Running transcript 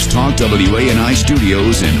Talk WANI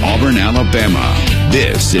Studios in Auburn, Alabama.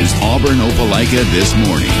 This is Auburn Opelika This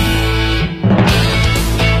Morning.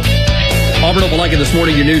 Auburn Opelika This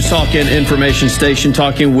Morning, your news talk and information station,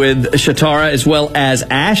 talking with Shatara as well as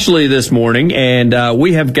Ashley this morning. And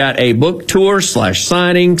we have got a book tour /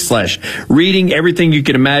 signing / reading, everything you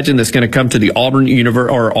can imagine that's going to come to the Auburn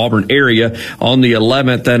or Auburn area on the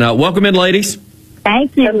 11th. And welcome in, ladies.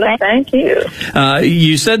 Thank you. Thank you.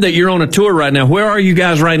 You said that you're on a tour right now. Where are you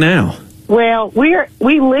guys right now? Well,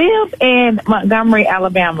 we live in Montgomery,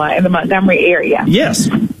 Alabama, in the Montgomery area. Yes.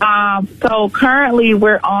 So currently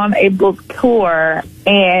we're on a book tour,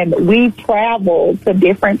 and we travel to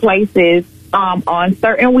different places on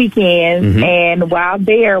certain weekends. Mm-hmm. And while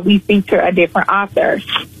there, we feature a different author.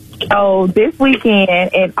 So this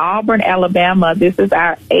weekend in Auburn, Alabama, this is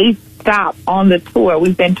our 8th stop on the tour.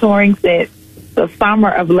 We've been touring since the summer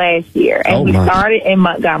of last year, and we started in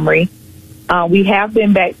Montgomery. We have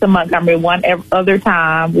been back to Montgomery one other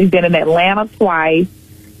time. We've been in Atlanta twice.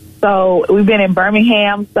 So we've been in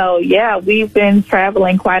Birmingham. So, yeah, we've been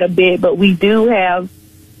traveling quite a bit, but we do have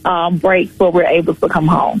breaks where we're able to come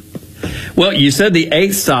home. Well, you said the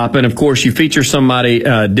 8th stop, and, of course, you feature somebody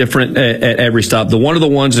different at every stop. One of the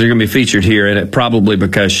ones that are going to be featured here, and it probably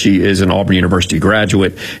because she is an Auburn University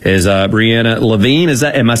graduate, is Brianna Levine.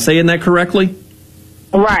 Am I saying that correctly?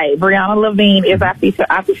 Right. Brianna Levine is our feature.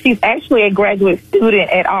 She's actually a graduate student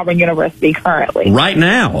at Auburn University currently. Right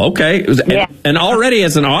now. Okay. Yeah. And already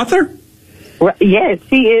as an author? Yes,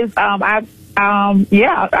 she is. I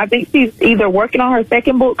think she's either working on her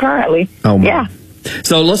second book currently. Oh, my. Yeah.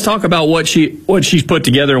 So let's talk about what she's put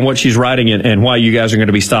together and what she's writing and why you guys are going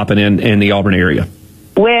to be stopping in the Auburn area.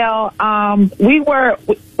 Well, when we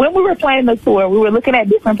were planning the tour, we were looking at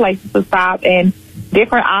different places to stop and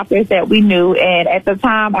different authors that we knew. And at the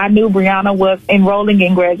time, I knew Brianna was enrolling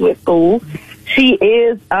in graduate school. She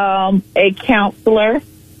is a counselor,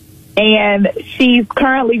 and she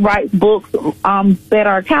currently writes books that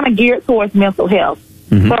are kind of geared towards mental health.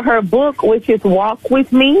 Mm-hmm. So her book, which is Walk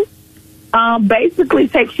With Me, basically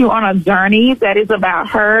takes you on a journey that is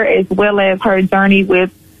about her, as well as her journey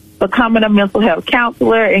with becoming a mental health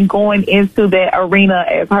counselor and going into that arena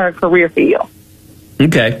as her career field.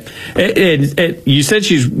 Okay. You said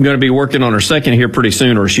she's going to be working on her second here pretty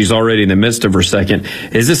soon, or she's already in the midst of her second.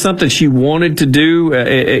 Is this something she wanted to do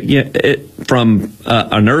from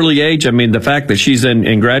an early age? I mean, the fact that she's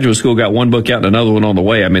in graduate school, got one book out and another one on the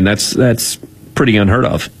way, I mean, that's pretty unheard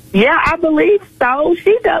of. Yeah, I believe so.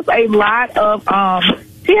 She does a lot of,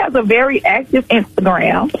 she has a very active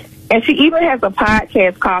Instagram, and she even has a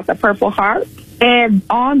podcast called The Purple Heart. And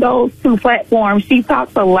on those two platforms, she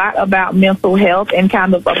talks a lot about mental health and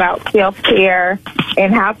kind of about self-care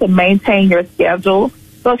and how to maintain your schedule.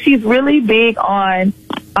 So she's really big on,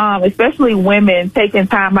 especially women, taking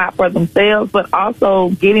time out for themselves, but also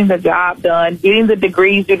getting the job done, getting the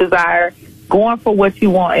degrees you desire, going for what you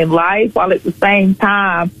want in life, while at the same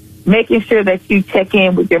time making sure that you check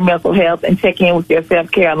in with your mental health and check in with your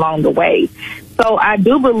self-care along the way. So I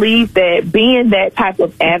do believe that being that type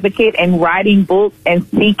of advocate and writing books and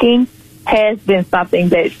speaking has been something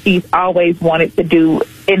that she's always wanted to do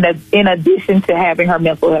in addition to having her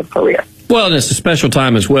mental health career. Well, and it's a special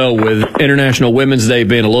time as well with International Women's Day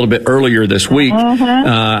being a little bit earlier this week. Mm-hmm.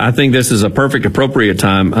 I think this is a perfect, appropriate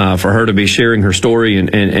time for her to be sharing her story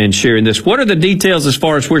and sharing this. What are the details as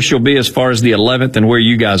far as where she'll be as far as the 11th and where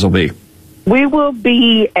you guys will be? We will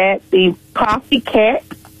be at the Coffee Cat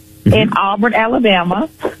in Auburn, Alabama,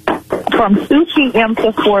 from 2 p.m.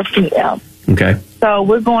 to 4 p.m. Okay. So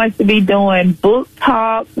we're going to be doing book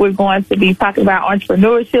talk. We're going to be talking about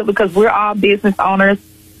entrepreneurship because we're all business owners.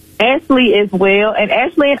 Ashley as well. And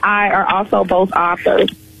Ashley and I are also both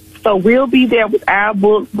authors. So we'll be there with our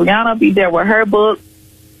books. Brianna will be there with her book.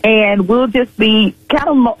 And we'll just be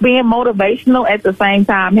kind of being motivational at the same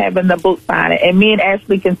time having the book signing. And me and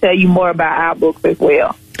Ashley can tell you more about our books as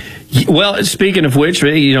well. Well, speaking of which,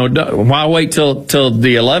 why wait till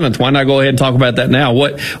the 11th? Why not go ahead and talk about that now?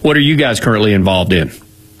 What are you guys currently involved in?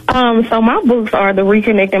 So my books are the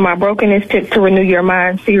Reconnecting My Brokenness Tips to Renew Your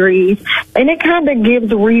Mind series, and it kind of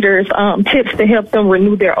gives readers tips to help them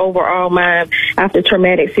renew their overall mind after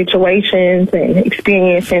traumatic situations and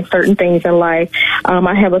experiencing certain things in life.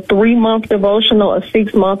 I have a 3-month devotional, a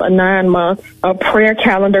 6-month, a 9-month, a prayer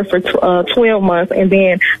calendar for 12 months, and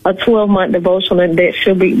then a 12-month devotional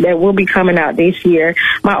that will be coming out this year.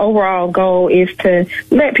 My overall goal is to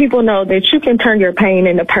let people know that you can turn your pain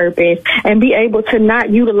into purpose and be able to not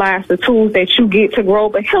utilize utilize the tools that you get to grow,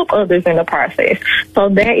 but help others in the process. So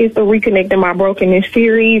that is the Reconnecting My Brokenness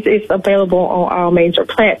series. It's available on all major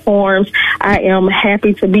platforms. I am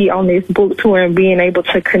happy to be on this book tour and being able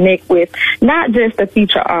to connect with not just the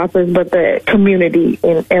feature authors, but the community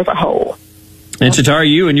as a whole. And Shatara,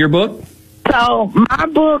 you and your book? So my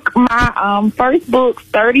book, my first book,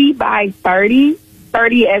 30 by 30,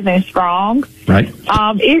 30 as in strong. Right.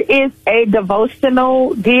 It is a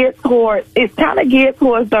devotional geared towards, it's kind of geared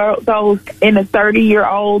towards those in the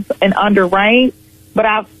 30-year-olds and under range. But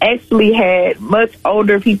I've actually had much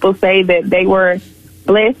older people say that they were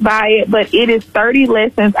blessed by it. But it is 30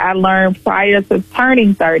 lessons I learned prior to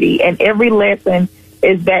turning 30. And every lesson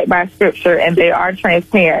is backed by scripture, and they are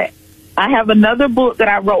transparent. I have another book that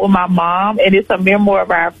I wrote with my mom, and it's a memoir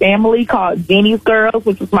of our family called Jenny's Girls,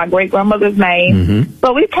 which was my great-grandmother's name. Mm-hmm.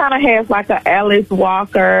 So it kind of has like a Alice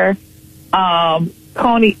Walker,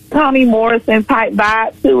 Toni Morrison type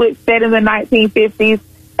vibe to it, set in the 1950s.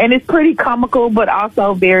 And it's pretty comical, but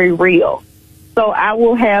also very real. So I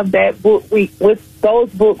will have that book with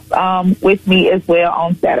those books with me as well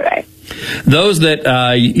on Saturday. Those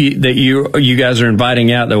that you guys are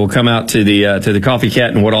inviting out that will come out to the Coffee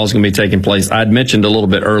Cat and what all is going to be taking place. I'd mentioned a little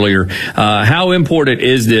bit earlier. How important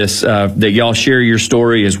is this that y'all share your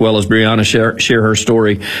story as well as Brianna share her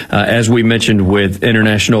story, as we mentioned with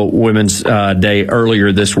International Women's Day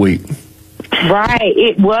earlier this week? Right,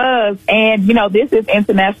 it was. And,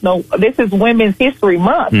 this is Women's History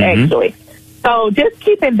Month, actually. So just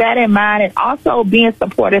keeping that in mind and also being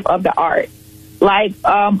supportive of the art. Like,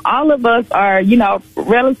 all of us are,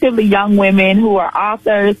 relatively young women who are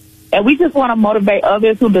authors, and we just want to motivate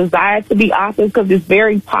others who desire to be authors because it's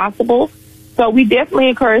very possible. So we definitely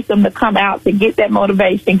encourage them to come out to get that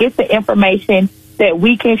motivation, get the information that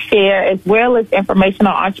we can share, as well as information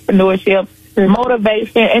on entrepreneurship,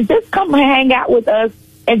 motivation, and just come hang out with us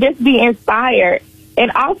and just be inspired and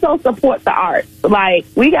also support the arts. Like,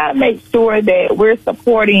 we got to make sure that we're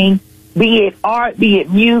supporting, be it art, be it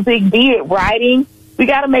music, be it writing. We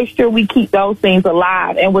got to make sure we keep those things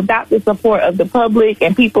alive. And without the support of the public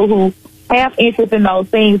and people who have interest in those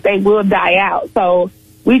things, they will die out. So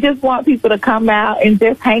we just want people to come out and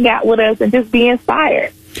just hang out with us and just be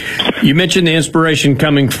inspired. You mentioned the inspiration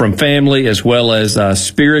coming from family as well as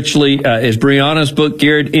spiritually. Is Brianna's book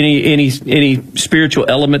geared any spiritual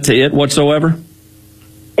element to it whatsoever?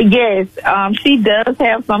 Yes, she does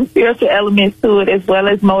have some spiritual elements to it as well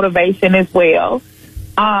as motivation as well.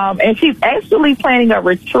 And she's actually planning a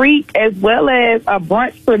retreat as well as a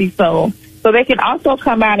brunch pretty soon. So they can also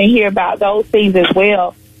come out and hear about those things as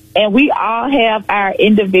well. And we all have our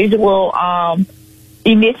individual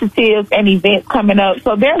initiatives and events coming up.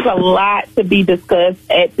 So there's a lot to be discussed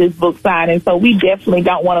at this book signing. So we definitely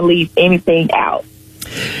don't want to leave anything out.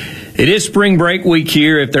 It is spring break week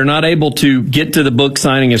here. If they're not able to get to the book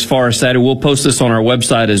signing as far as Saturday, we'll post this on our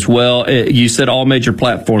website as well. You said all major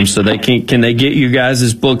platforms, so they can they get you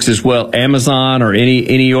guys' books as well? Amazon or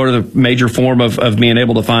any other major form of being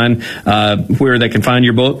able to find where they can find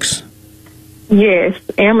your books? Yes,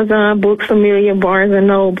 Amazon, Books A Million, Barnes &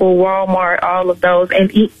 Noble, Walmart, all of those. And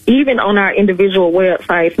even on our individual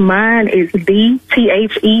websites. Mine is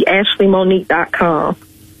TheAshleyMonique.com.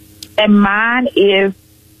 And mine is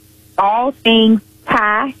all things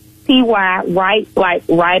Ty, T-Y, right, like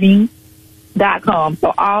writing.com.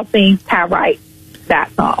 So all things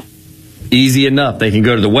TyWrite.com. Easy enough. They can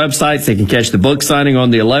go to the websites. They can catch the book signing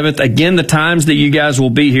on the 11th. Again, the times that you guys will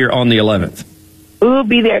be here on the 11th. We will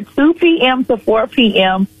be there 2 p.m. to 4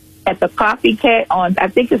 p.m. at the Coffee Cat on, I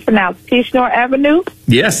think it's pronounced Tichenor Avenue.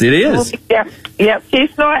 Yes, it is. We'll be there. Yep,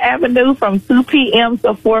 Tichenor Avenue from 2 p.m.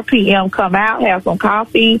 to 4 p.m. Come out, have some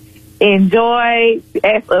coffee, enjoy,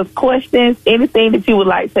 ask us questions, anything that you would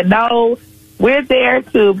like to know. We're there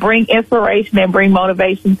to bring inspiration and bring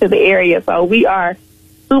motivation to the area. So we are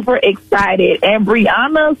super excited. And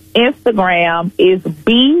Brianna's Instagram is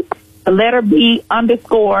B_, LEABIGNE,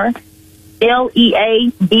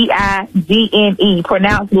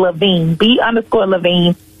 pronounced Levine,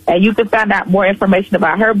 B_Levine. And you can find out more information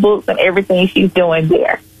about her books and everything she's doing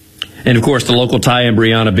there. And, of course, the local Ty and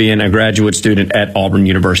Brianna being a graduate student at Auburn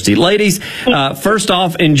University. Ladies, first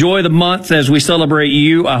off, enjoy the month as we celebrate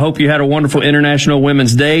you. I hope you had a wonderful International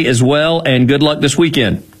Women's Day as well, and good luck this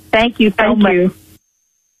weekend. Thank you so much.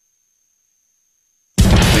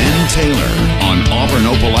 Ben Taylor on Auburn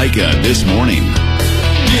Opelika This Morning.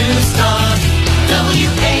 News Talk,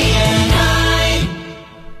 WANI.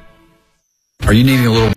 Are you needing a little